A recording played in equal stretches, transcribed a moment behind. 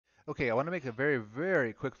Okay, I want to make a very,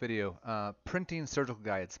 very quick video, printing surgical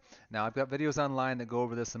guides. Now, I've got videos online that go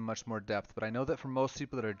over this in much more depth, but I know that for most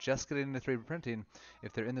people that are just getting into 3D printing,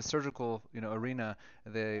 if they're in the surgical, arena,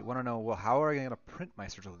 they want to know, well, how are I going to print my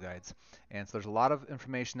surgical guides? And so there's a lot of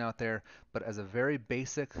information out there, but as a very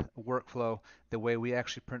basic workflow, the way we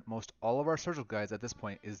actually print most all of our surgical guides at this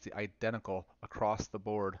point is the identical across the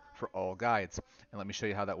board for all guides. And let me show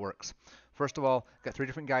you how that works. First of all, got three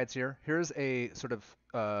different guides here. Here's a sort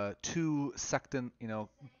of two sectant,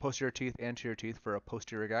 posterior teeth, anterior teeth for a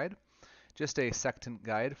posterior guide. Just a sectant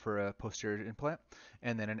guide for a posterior implant,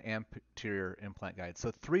 and then an anterior implant guide. So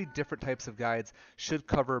three different types of guides should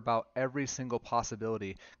cover about every single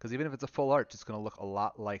possibility, because even if it's a full arch, it's going to look a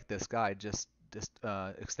lot like this guide, just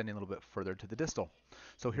extending a little bit further to the distal.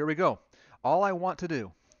 So here we go. All I want to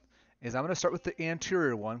do is I'm going to start with the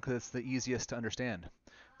anterior one because it's the easiest to understand.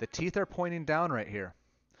 The teeth are pointing down right here.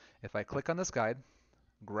 If I click on this guide,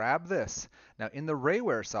 grab this. Now in the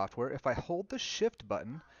Rayware software, if I hold the shift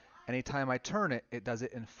button, anytime I turn it, it does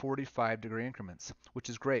it in 45-degree increments, which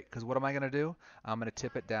is great because what am I going to do? I'm going to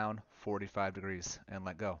tip it down 45 degrees and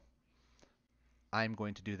let go. I'm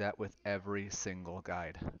going to do that with every single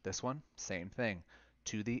guide. This one, same thing,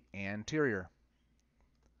 to the anterior.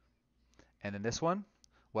 And then this one,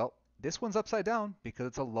 well, this one's upside down because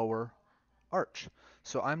it's a lower arch.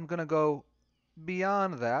 So I'm going to go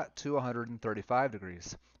beyond that to 135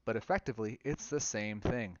 degrees. But effectively, it's the same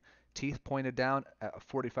thing. Teeth pointed down at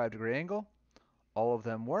a 45-degree angle. All of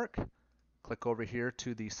them work. Click over here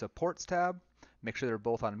to the supports tab. Make sure they're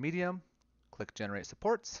both on medium. Click generate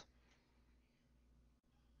supports.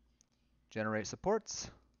 Generate supports.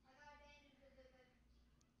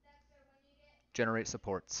 Generate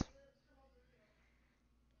supports.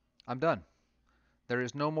 I'm done. There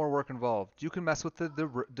is no more work involved. You can mess with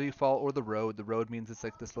the default or the road. The road means it's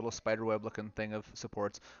like this little spiderweb looking thing of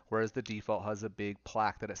supports, whereas the default has a big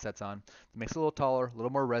plaque that it sets on. It makes it a little taller, a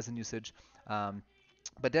little more resin usage,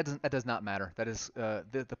 but that does not matter. That is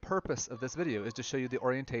the purpose of this video is to show you the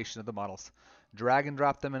orientation of the models. Drag and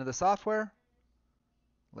drop them into the software.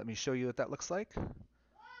 Let me show you what that looks like.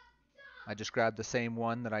 I just grabbed the same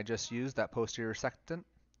one that I just used, that posterior sectant.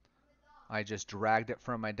 I just dragged it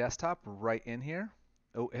from my desktop right in here.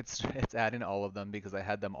 Oh, it's adding all of them because I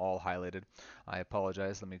had them all highlighted. I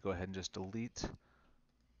apologize. Let me go ahead and just delete.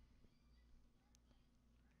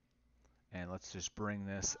 And let's just bring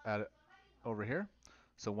this over here.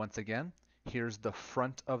 So once again, here's the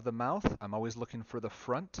front of the mouth. I'm always looking for the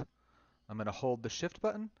front. I'm going to hold the shift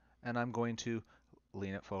button and I'm going to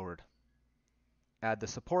lean it forward. Add the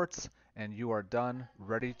supports and you are done,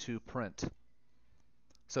 ready to print.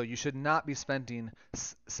 So you should not be spending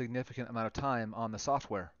significant amount of time on the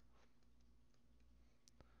software.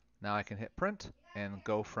 Now I can hit print and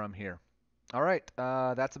go from here. All right,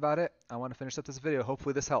 that's about it. I want to finish up this video.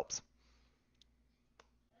 Hopefully this helps.